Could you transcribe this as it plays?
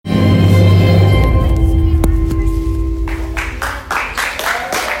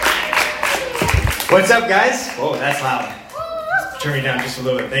What's up, guys? Whoa, that's loud. Turn me down just a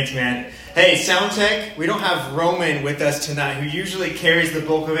little bit. Thanks, man. Hey, sound tech, we don't have Roman with us tonight, who usually carries the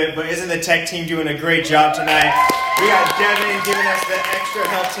bulk of it, but isn't the tech team doing a great job tonight? We got Devin giving us the extra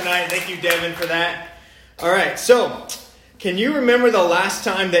help tonight. Thank you, Devin, for that. All right, so can you remember the last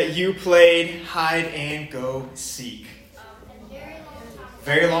time that you played hide and go seek?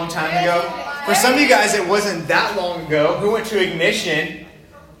 Very long time ago. For some of you guys, it wasn't that long ago. Who went to Ignition?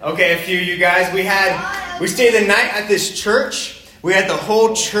 Okay, a few of you guys. We stayed the night at this church. We had the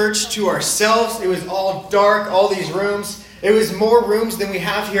whole church to ourselves. It was all dark, all these rooms. It was more rooms than we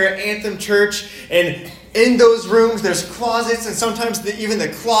have here at Anthem Church. And in those rooms, there's closets. And sometimes even the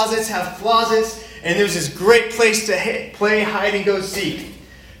closets have closets. And there's this great place to play hide and go seek.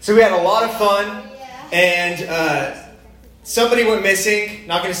 So we had a lot of fun. And somebody went missing.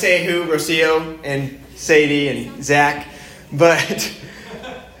 Not going to say who, Rocio and Sadie and Zach. But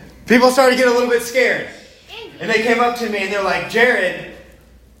people started to get a little bit scared. And they came up to me and they're like, Jared,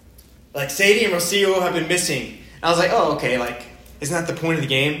 like Sadie and Rocio have been missing. And I was like, oh, okay, like, isn't that the point of the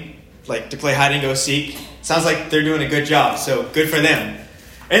game? Like, to play hide and go seek? Sounds like they're doing a good job, so good for them.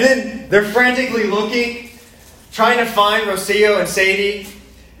 And then they're frantically looking, trying to find Rocio and Sadie,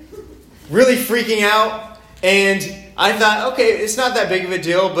 really freaking out. And I thought, okay, it's not that big of a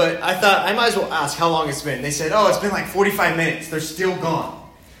deal, but I thought I might as well ask how long it's been. They said, oh, it's been like 45 minutes. They're still gone.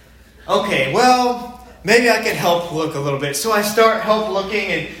 Okay, well, maybe I can help look a little bit. So I start help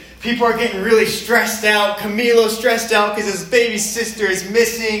looking, and people are getting really stressed out. Camilo's stressed out because his baby sister is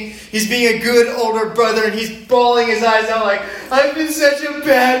missing. He's being a good older brother, and he's bawling his eyes out like, I've been such a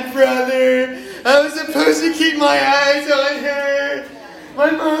bad brother. I was supposed to keep my eyes on her. My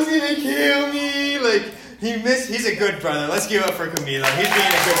mom's going to kill me. Like, he's a good brother. Let's give up for Camilo. He's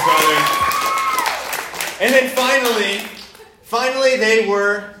being a good brother. And then finally they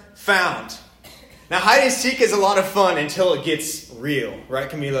were found. Now, hide and seek is a lot of fun until it gets real. Right,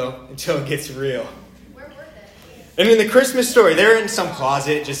 Camilo? Until it gets real. Where were they? And in the Christmas story, they're in some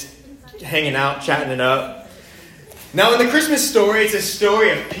closet just hanging out, chatting it up. Now, in the Christmas story, it's a story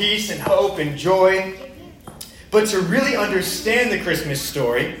of peace and hope and joy. But to really understand the Christmas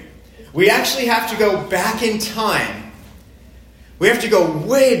story, we actually have to go back in time. We have to go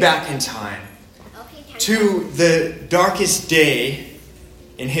way back in time to the darkest day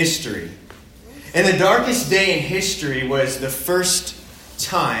in history. And the darkest day in history was the first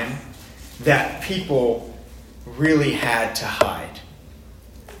time that people really had to hide.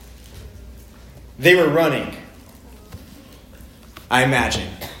 They were running, I imagine,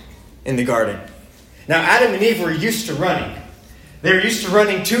 in the garden. Now, Adam and Eve were used to running. They were used to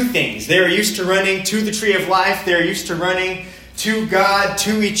running to things. They were used to running to the tree of life. They were used to running to God,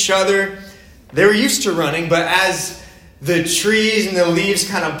 to each other. They were used to running, but as the trees and the leaves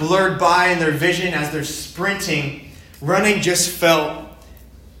kind of blurred by in their vision as they're sprinting, running just felt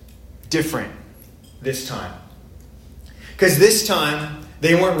different this time. Because this time,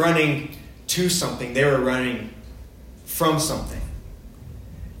 they weren't running to something. They were running from something.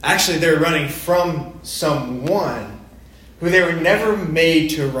 Actually, they were running from someone who they were never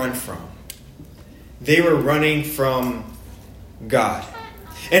made to run from. They were running from God.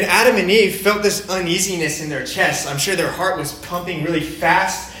 And Adam and Eve felt this uneasiness in their chests. I'm sure their heart was pumping really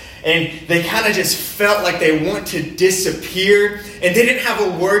fast. And they kind of just felt like they want to disappear. And they didn't have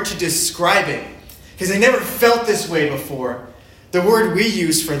a word to describe it. Because they never felt this way before. The word we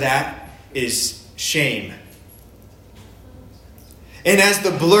use for that is shame. And as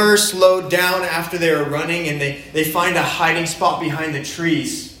the blur slowed down after they were running and they find a hiding spot behind the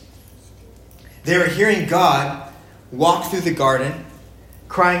trees, they were hearing God walk through the garden,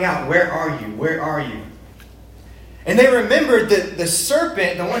 crying out, "Where are you? Where are you?" And they remembered that the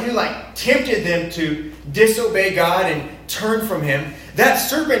serpent, the one who tempted them to disobey God and turn from him, that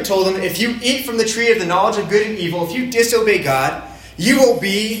serpent told them, if you eat from the tree of the knowledge of good and evil, if you disobey God, you will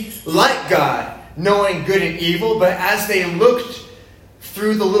be like God, knowing good and evil. But as they looked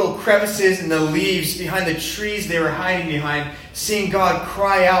through the little crevices and the leaves behind the trees they were hiding behind, seeing God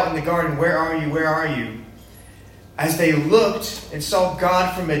cry out in the garden, "Where are you? Where are you?" As they looked and saw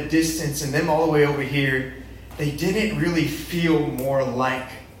God from a distance and them all the way over here, they didn't really feel more like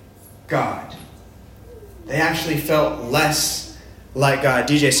God. They actually felt less like God.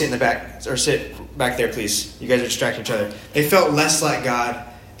 DJ, sit in the back, or sit back there, please. You guys are distracting each other. They felt less like God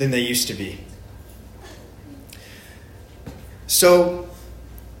than they used to be. So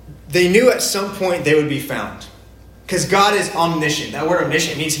they knew at some point they would be found. Because God is omniscient. That word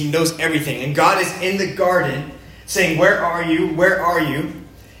omniscient means he knows everything. And God is in the garden saying, "Where are you? Where are you?"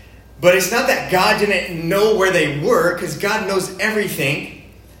 But it's not that God didn't know where they were, because God knows everything.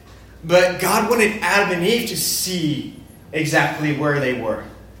 But God wanted Adam and Eve to see exactly where they were,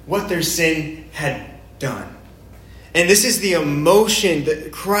 what their sin had done. And this is the emotion, the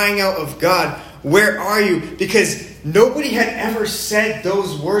crying out of God, where are you? Because nobody had ever said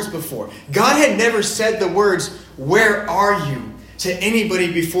those words before. God had never said the words, where are you, to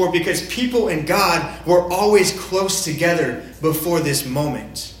anybody before, because people and God were always close together before this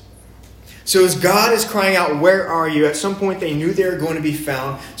moment. So as God is crying out, where are you? At some point they knew they were going to be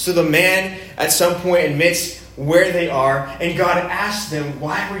found. So the man at some point admits where they are. And God asked them,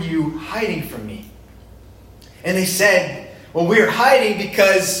 why were you hiding from me? And they said, well, we were hiding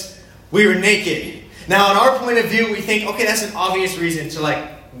because we were naked. Now, in our point of view, we think, okay, that's an obvious reason to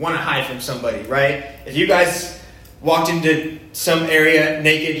want to hide from somebody, right? If you guys walked into some area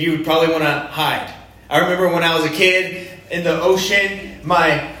naked, you would probably want to hide. I remember when I was a kid in the ocean,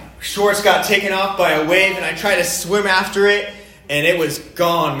 my shorts got taken off by a wave and I tried to swim after it and it was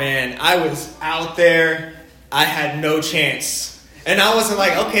gone, man. I was out there. I had no chance. And I wasn't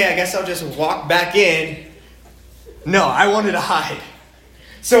like, okay, I guess I'll just walk back in. No, I wanted to hide.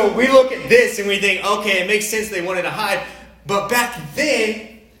 So we look at this and we think, okay, it makes sense they wanted to hide. But back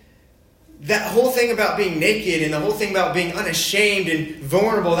then, that whole thing about being naked and the whole thing about being unashamed and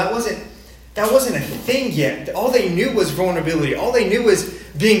vulnerable, that wasn't a thing yet. All they knew was vulnerability. All they knew was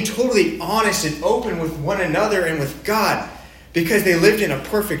being totally honest and open with one another and with God, because they lived in a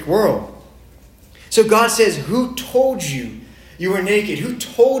perfect world. So God says, who told you you were naked? Who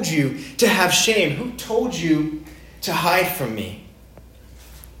told you to have shame? Who told you to hide from me?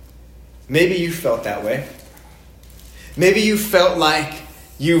 Maybe you felt that way. Maybe you felt like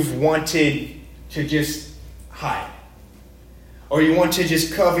you've wanted to just hide. Or you want to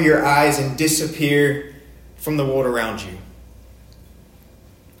just cover your eyes and disappear from the world around you.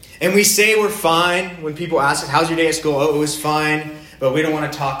 And we say we're fine when people ask us, how's your day at school? Oh, it was fine. But we don't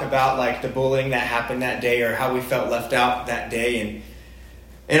want to talk about the bullying that happened that day or how we felt left out that day. And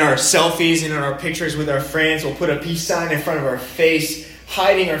in our selfies and in our pictures with our friends, we'll put a peace sign in front of our face,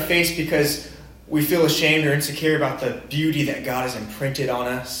 hiding our face because we feel ashamed or insecure about the beauty that God has imprinted on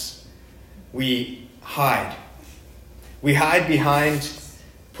us. We hide. We hide behind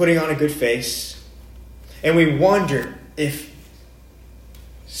putting on a good face. And we wonder, if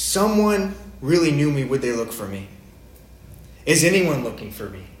someone really knew me, would they look for me? Is anyone looking for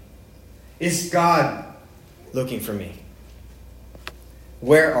me? Is God looking for me?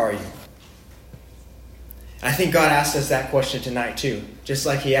 Where are you? I think God asked us that question tonight too. Just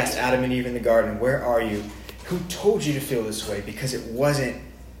like he asked Adam and Eve in the garden, where are you? Who told you to feel this way? Because it wasn't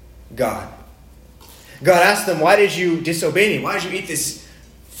God. God asked them, why did you disobey me? Why did you eat this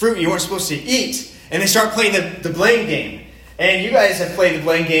fruit you weren't supposed to eat? And they start playing the blame game. And you guys have played the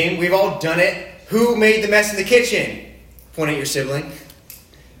blame game. We've all done it. Who made the mess in the kitchen? Point at your sibling.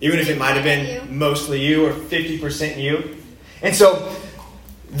 Even if it might have been mostly you or 50% you. And so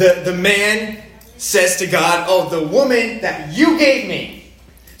the man says to God, oh, the woman that you gave me.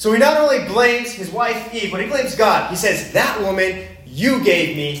 So he not only blames his wife Eve, but he blames God. He says, that woman you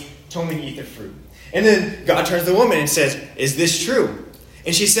gave me told me to eat the fruit. And then God turns to the woman and says, is this true?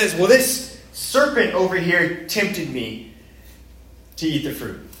 And she says, well, this serpent over here tempted me to eat the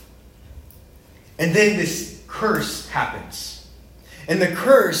fruit. And then this curse happens. And the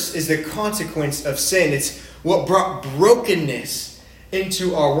curse is the consequence of sin. It's what brought brokenness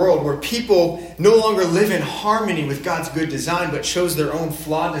into our world, where people no longer live in harmony with God's good design, but chose their own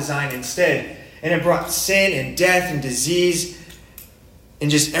flawed design instead. And it brought sin and death and disease.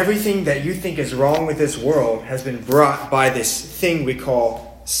 And just everything that you think is wrong with this world has been brought by this thing we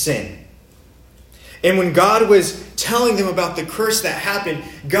call sin. And when God was telling them about the curse that happened,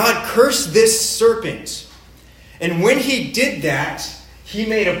 God cursed this serpent. And when he did that, he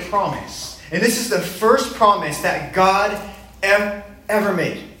made a promise. And this is the first promise that God ever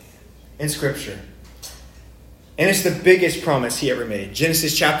made in Scripture. And it's the biggest promise he ever made.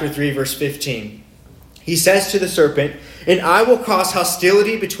 Genesis chapter 3, verse 15. He says to the serpent, and I will cause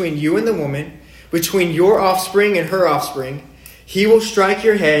hostility between you and the woman, between your offspring and her offspring. He will strike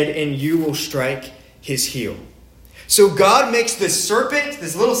your head and you will strike his heel. So God makes the serpent,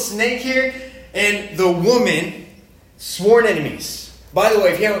 this little snake here, and the woman sworn enemies. By the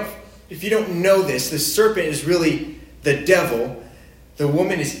way, if you don't know this, the serpent is really the devil. The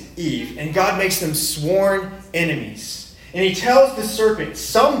woman is Eve. And God makes them sworn enemies. And he tells the serpent,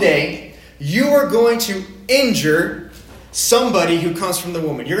 someday you are going to injure somebody who comes from the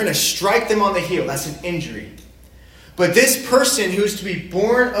woman. You're going to strike them on the heel. That's an injury. But this person who's to be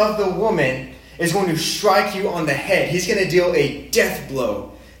born of the woman is going to strike you on the head. He's going to deal a death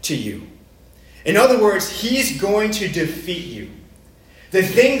blow to you. In other words, he's going to defeat you. The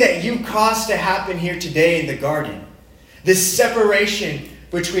thing that you caused to happen here today in the garden, this separation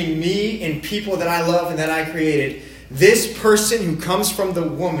between me and people that I love and that I created, this person who comes from the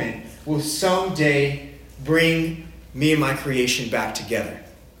woman will someday bring me and my creation back together.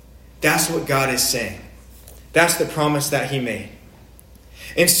 That's what God is saying. That's the promise that he made.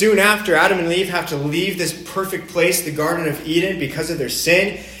 And soon after, Adam and Eve have to leave this perfect place, the Garden of Eden, because of their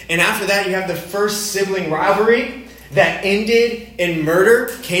sin. And after that, you have the first sibling rivalry that ended in murder,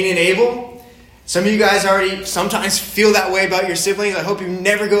 Cain and Abel. Some of you guys already sometimes feel that way about your siblings. I hope you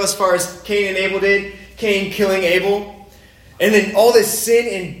never go as far as Cain and Abel did. Cain killing Abel. And then all this sin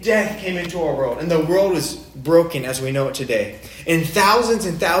and death came into our world. And the world was broken as we know it today. And thousands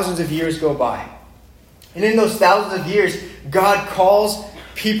of years go by. And in those thousands of years, God calls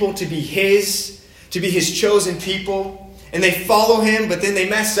people to be his chosen people. And they follow him, but then they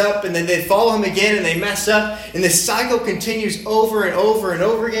mess up, and then they follow him again, and they mess up. And this cycle continues over and over and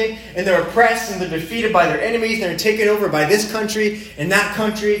over again. And they're oppressed, and they're defeated by their enemies. They're taken over by this country and that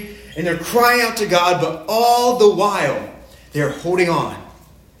country. And they're crying out to God, but all the while, they're holding on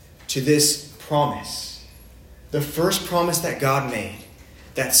to this promise. The first promise that God made,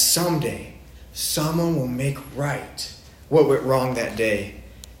 that someday someone will make right what went wrong that day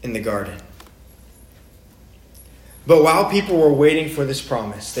in the garden. But while people were waiting for this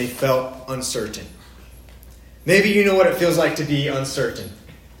promise, they felt uncertain. Maybe you know what it feels like to be uncertain.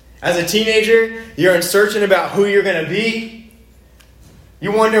 As a teenager, you're uncertain about who you're going to be.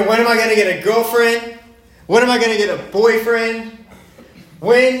 You wonder, when am I going to get a girlfriend? When am I going to get a boyfriend?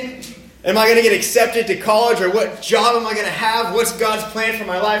 When am I going to get accepted to college? Or what job am I going to have? What's God's plan for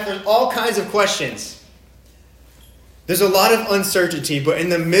my life? There's all kinds of questions. There's a lot of uncertainty, but in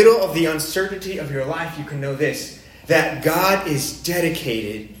the middle of the uncertainty of your life, you can know this, that God is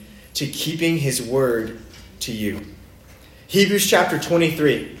dedicated to keeping his word to you. Hebrews chapter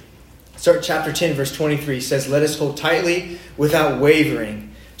 23, chapter 10, verse 23 says, "Let us hold tightly without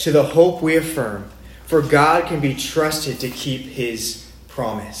wavering to the hope we affirm, for God can be trusted to keep his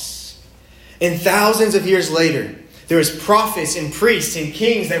promise." And thousands of years later, there was prophets and priests and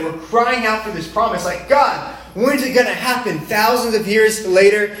kings that were crying out for this promise, like, God, when's it going to happen? Thousands of years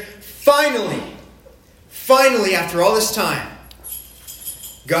later, Finally, after all this time,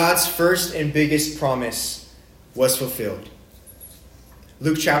 God's first and biggest promise was fulfilled.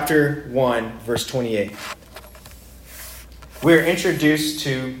 Luke chapter 1, verse 28. We're introduced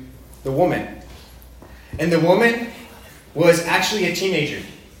to the woman. And the woman was actually a teenager,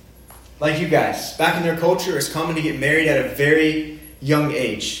 like you guys. Back in their culture, it was common to get married at a very young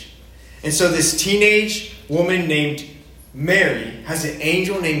age. And so this teenage woman named Mary has an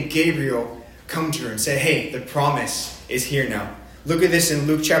angel named Gabriel come to her and say, hey, the promise is here now. Look at this in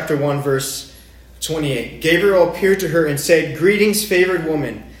Luke chapter 1, verse 28. Gabriel appeared to her and said, "Greetings, favored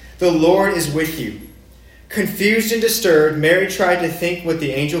woman. The Lord is with you." Confused and disturbed, Mary tried to think what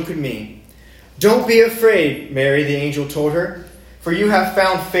the angel could mean. "Don't be afraid, Mary," the angel told her, "for you have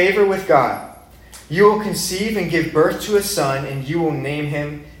found favor with God. You will conceive and give birth to a son, and you will name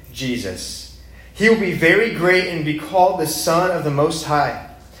him Jesus. He will be very great and be called the Son of the Most High.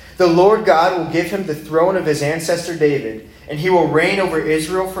 The Lord God will give him the throne of his ancestor David, and he will reign over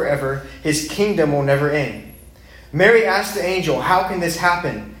Israel forever. His kingdom will never end." Mary asked the angel, "How can this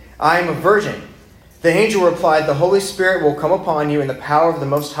happen? I am a virgin." The angel replied, "The Holy Spirit will come upon you, and the power of the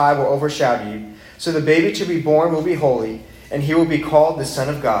Most High will overshadow you. So the baby to be born will be holy, and he will be called the Son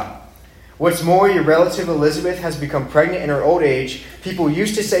of God. What's more, your relative Elizabeth has become pregnant in her old age. People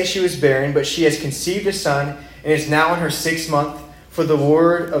used to say she was barren, but she has conceived a son and is now in her 6th month. For the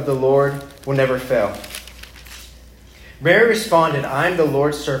word of the Lord will never fail." Mary responded, "I am the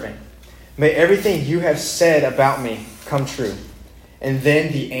Lord's servant. May everything you have said about me come true." And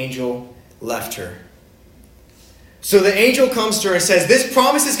then the angel left her. So the angel comes to her and says, this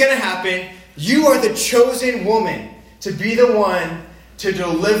promise is going to happen. You are the chosen woman to be the one to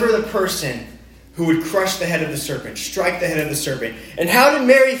deliver the person who would crush the head of the serpent, strike the head of the serpent. And how did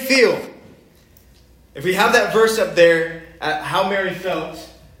Mary feel? If we have that verse up there, how Mary felt,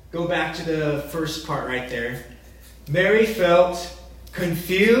 go back to the first part right there. Mary felt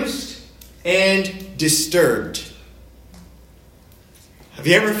confused and disturbed. Have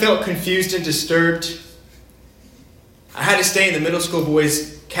you ever felt confused and disturbed? I had to stay in the middle school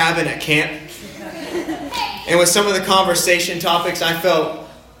boys' cabin at camp. And with some of the conversation topics, I felt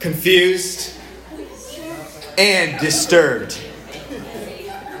confused and disturbed.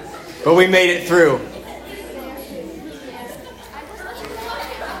 But we made it through.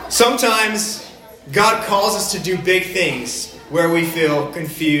 Sometimes God calls us to do big things where we feel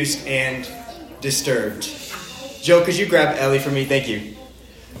confused and disturbed. Joe, could you grab Ellie for me? Thank you.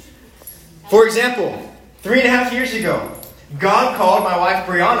 For example, 3.5 years ago, God called my wife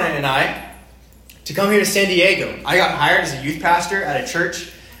Brianna and I to come here to San Diego. I got hired as a youth pastor at a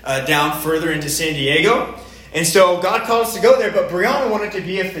church down further into San Diego. And so God called us to go there, but Brianna wanted to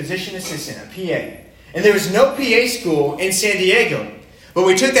be a physician assistant, a PA. And there was no PA school in San Diego. But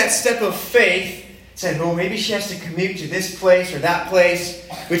we took that step of faith, said, well, maybe she has to commute to this place or that place.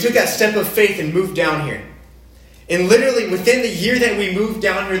 We took that step of faith and moved down here. And literally within the year that we moved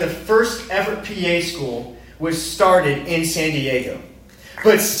down here, the first ever PA school was started in San Diego.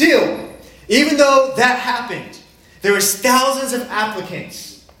 But still, even though that happened, there was thousands of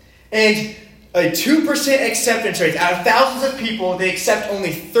applicants. And a 2% acceptance rate. Out of thousands of people, they accept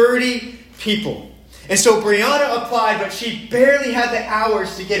only 30 people. And so Brianna applied, but she barely had the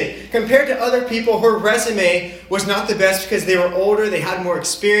hours to get it. Compared to other people, her resume was not the best because they were older, they had more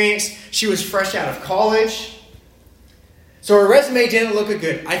experience. She was fresh out of college. So her resume didn't look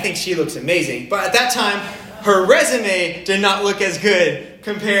good. I think she looks amazing. But at that time, her resume did not look as good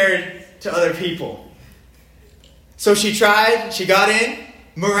compared to other people. So she tried, she got in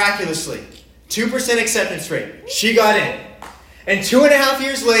miraculously. 2% acceptance rate. She got in. And 2.5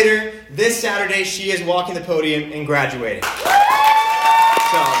 years later, this Saturday, she is walking the podium and graduating. So,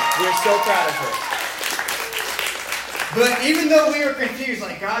 we're so proud of her. But even though we were confused,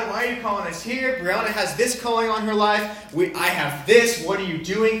 like, God, why are you calling us here? Brianna has this calling on her life. I have this. What are you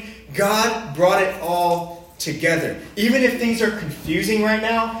doing? God brought it all together. Even if things are confusing right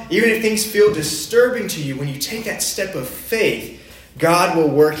now, even if things feel disturbing to you, when you take that step of faith, God will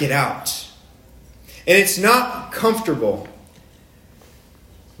work it out. And it's not comfortable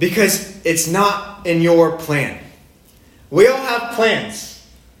because it's not in your plan. We all have plans,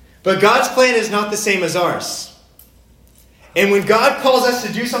 but God's plan is not the same as ours. And when God calls us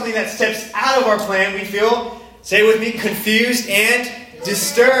to do something that steps out of our plan, we feel, say it with me, confused and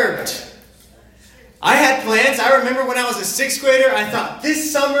disturbed. I had plans. I remember when I was a 6th grader, I thought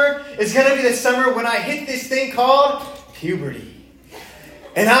this summer is going to be the summer when I hit this thing called puberty.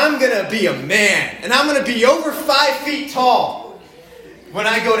 And I'm going to be a man. And I'm going to be over 5 feet tall when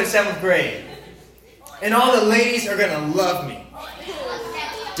I go to 7th grade. And all the ladies are going to love me.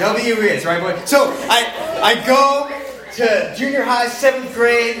 W is, right, boy? So I go to junior high, 7th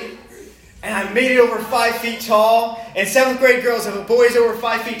grade, and I made it over 5 feet tall. And 7th grade girls, if a boy's over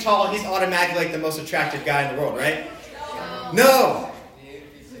 5 feet tall, he's automatically like the most attractive guy in the world, right? No.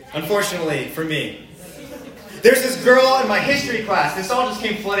 Unfortunately for me. There's this girl in my history class. This all just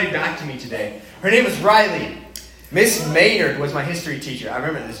came flooding back to me today. Her name was Riley. Miss Maynard was my history teacher. I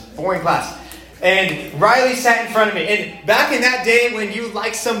remember this boring class. And Riley sat in front of me. And back in that day when you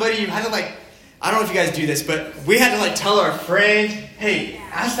liked somebody, you had to I don't know if you guys do this, but we had to tell our friend, hey,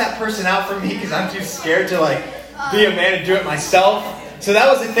 ask that person out for me because I'm too scared to be a man and do it myself. So that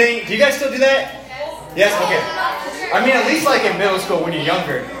was the thing. Do you guys still do that? Yes? Okay. I mean, at least in middle school when you're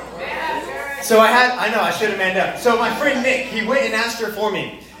younger. So I should have manned up. So my friend Nick, he went and asked her for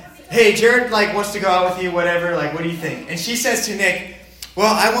me. Hey, Jared wants to go out with you, whatever, what do you think? And she says to Nick,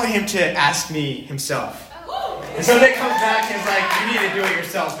 well, I want him to ask me himself. And so Nick comes back and is like, you need to do it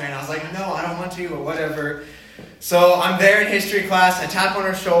yourself, man. I was like, no, I don't want to, or whatever. So I'm there in history class, I tap on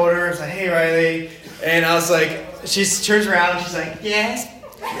her shoulder, I was like, hey, Riley. And I was like, she turns around and she's like, yes.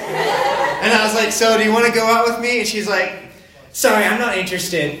 And I was like, so do you want to go out with me? And she's like, sorry, I'm not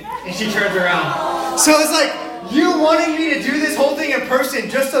interested. And she turns around. So it's like, you wanting me to do this whole thing in person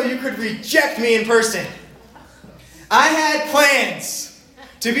just so you could reject me in person. I had plans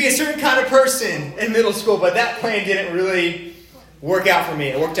to be a certain kind of person in middle school, but that plan didn't really work out for me.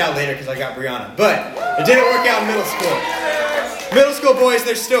 It worked out later because I got Brianna. But it didn't work out in middle school. Middle school boys,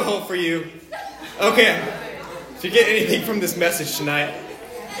 there's still hope for you. Okay, if you get anything from this message tonight,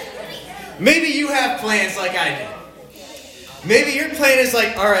 maybe you have plans like I did. Maybe your plan is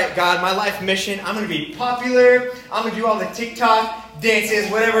all right, God, my life mission, I'm going to be popular. I'm going to do all the TikTok dances,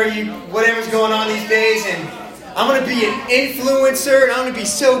 whatever's going on these days, and I'm going to be an influencer, and I'm going to be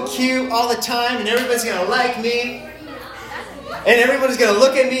so cute all the time, and everybody's going to like me, and everybody's going to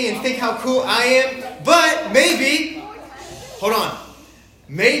look at me and think how cool I am. But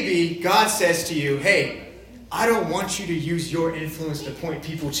maybe God says to you, hey, I don't want you to use your influence to point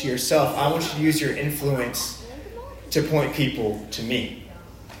people to yourself. I want you to use your influence to point people to me.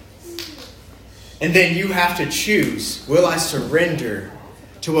 And then you have to choose, will I surrender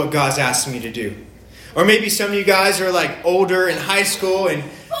to what God's asked me to do? Or maybe some of you guys are older in high school and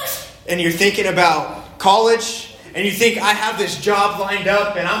you're thinking about college and you think, I have this job lined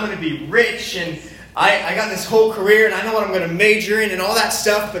up and I'm going to be rich and I got this whole career and I know what I'm going to major in and all that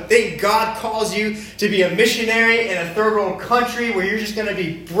stuff, but then God calls you to be a missionary in a third world country where you're just going to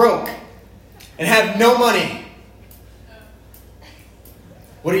be broke. and have no money,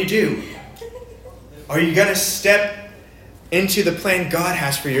 what do? Are you going to step into the plan God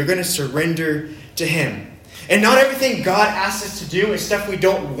has for you? You're going to surrender to Him. And not everything God asks us to do is stuff we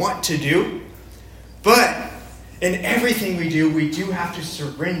don't want to do. But in everything we do have to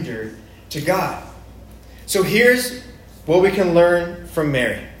surrender to God. So here's what we can learn from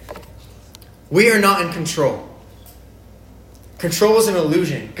Mary. We are not in control. Control is an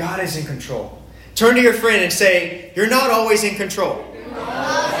illusion. God is in control. Turn to your friend and say, you're not always in control.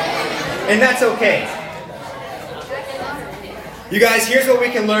 And that's okay. You guys, here's what we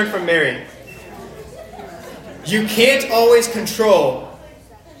can learn from Mary. You can't always control,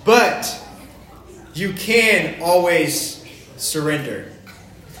 but you can always surrender.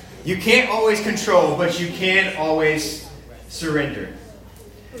 You can't always control, but you can always surrender.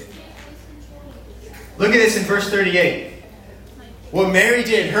 Look at this in verse 38. What Mary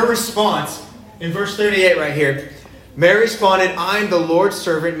did, her response, in verse 38 right here, Mary responded, I'm the Lord's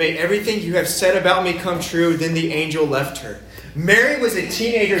servant. May everything you have said about me come true. Then the angel left her. Mary was a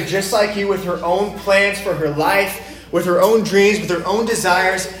teenager just like you, with her own plans for her life, with her own dreams, with her own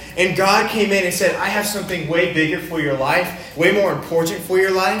desires. And God came in and said, I have something way bigger for your life, way more important for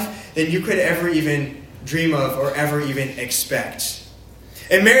your life than you could ever even dream of or ever even expect.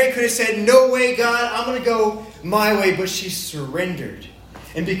 And Mary could have said, no way, God, I'm going to go my way. But she surrendered.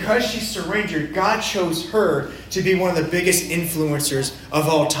 And because she surrendered, God chose her to be one of the biggest influencers of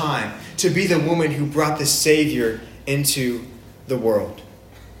all time, to be the woman who brought the Savior into the world.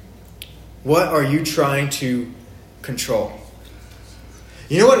 What are you trying to control?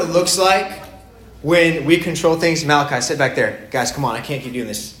 You know what it looks like when we control things? Malachi, sit back there. Guys, come on, I can't keep doing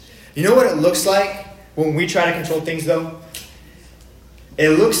this. You know what it looks like when we try to control things, though? It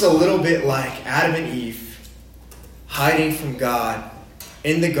looks a little bit like Adam and Eve hiding from God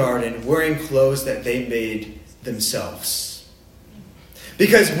in the garden, wearing clothes that they made themselves.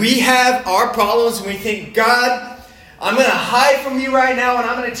 Because we have our problems and we think, God, I'm going to hide from you right now and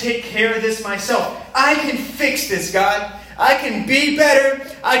I'm going to take care of this myself. I can fix this, God. I can be better.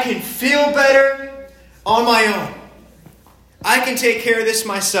 I can feel better on my own. I can take care of this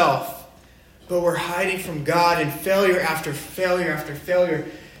myself. But we're hiding from God, and failure after failure after failure,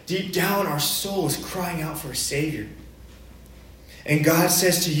 deep down our soul is crying out for a Savior. And God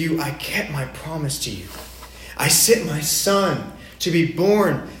says to you, I kept my promise to you. I sent my Son to be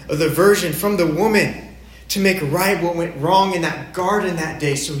born of the virgin from the woman, to make right what went wrong in that garden that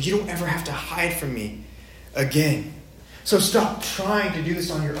day, so you don't ever have to hide from me again. So stop trying to do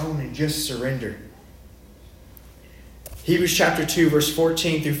this on your own and just surrender. Hebrews chapter 2, verse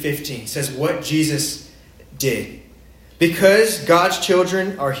 14 through 15 says what Jesus did. Because God's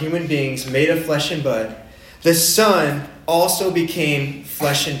children are human beings made of flesh and blood, the Son also became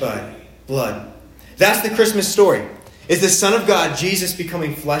flesh and blood. That's the Christmas story. Is the Son of God, Jesus,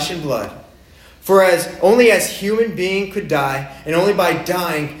 becoming flesh and blood. For only as human being could die, and only by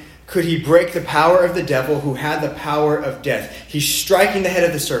dying could he break the power of the devil, who had the power of death. He's striking the head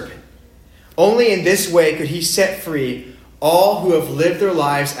of the serpent. Only in this way could he set free all who have lived their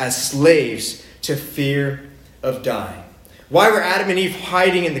lives as slaves to fear of dying. Why were Adam and Eve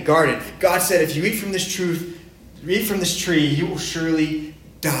hiding in the garden? God said, if you eat from this tree, you will surely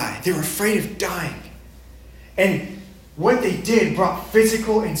die. They were afraid of dying. And what they did brought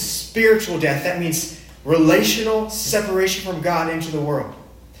physical and spiritual death. That means relational separation from God into the world.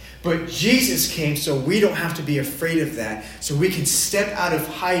 But Jesus came so we don't have to be afraid of that. So we can step out of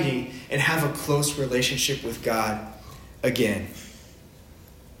hiding and have a close relationship with God again.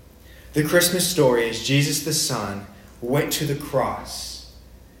 The Christmas story is Jesus the Son went to the cross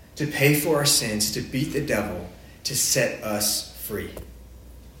to pay for our sins, to beat the devil, to set us free.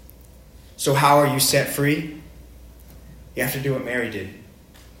 So how are you set free? You have to do what Mary did.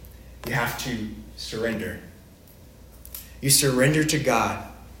 You have to surrender. You surrender to God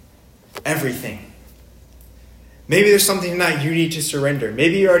everything. Maybe there's something tonight you need to surrender.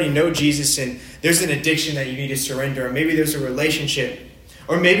 Maybe you already know Jesus and there's an addiction that you need to surrender. Or maybe there's a relationship.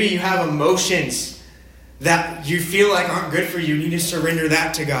 Or maybe you have emotions that you feel like aren't good for you. You need to surrender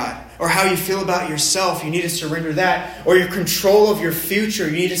that to God. Or how you feel about yourself, you need to surrender that. Or your control of your future,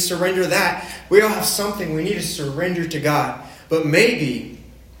 you need to surrender that. We all have something we need to surrender to God. But maybe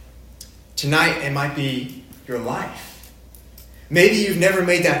tonight it might be your life. Maybe you've never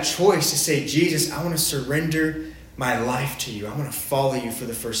made that choice to say, Jesus, I want to surrender my life to you. I want to follow you for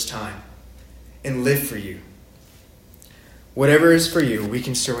the first time and live for you. Whatever is for you, we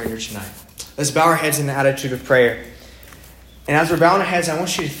can surrender tonight. Let's bow our heads in the attitude of prayer. And as we're bowing our heads, I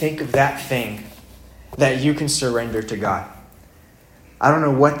want you to think of that thing that you can surrender to God. I don't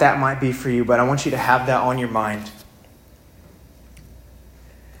know what that might be for you, but I want you to have that on your mind.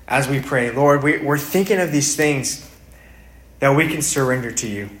 As we pray, Lord, we're thinking of these things that we can surrender to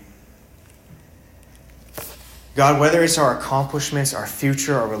you. God, whether it's our accomplishments, our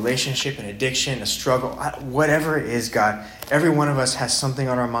future, our relationship, an addiction, a struggle, whatever it is, God, every one of us has something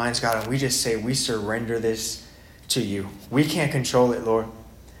on our minds, God, and we just say we surrender this to you. We can't control it, Lord.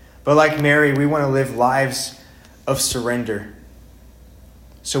 But like Mary, we want to live lives of surrender.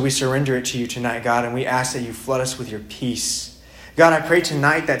 So we surrender it to you tonight, God, and we ask that you flood us with your peace. God, I pray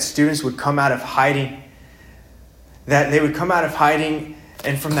tonight that students would come out of hiding, that they would come out of hiding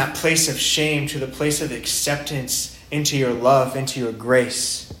and from that place of shame to the place of acceptance into your love, into your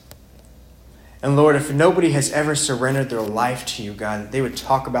grace. And Lord, if nobody has ever surrendered their life to you, God, that they would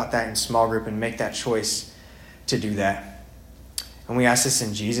talk about that in small group and make that choice to do that. And we ask this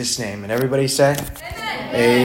in Jesus' name. And everybody said, Amen.